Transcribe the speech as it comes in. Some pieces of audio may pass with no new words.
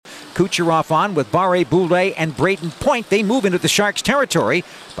Kucherov on with Barré-Boulet and Brayden point. They move into the Sharks' territory.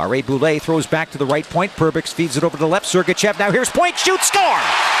 Barré-Boulet throws back to the right point. Perbix feeds it over to the left. Sergachev now here's point. Shoot, score!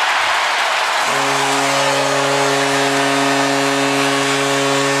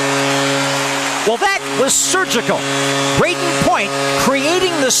 Well, that was surgical. Brayden Point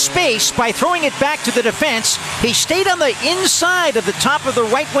creating the space by throwing it back to the defense. He stayed on the inside of the top of the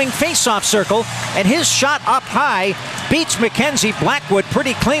right wing faceoff circle, and his shot up high beats Mackenzie Blackwood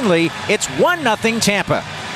pretty cleanly. It's 1-0 Tampa.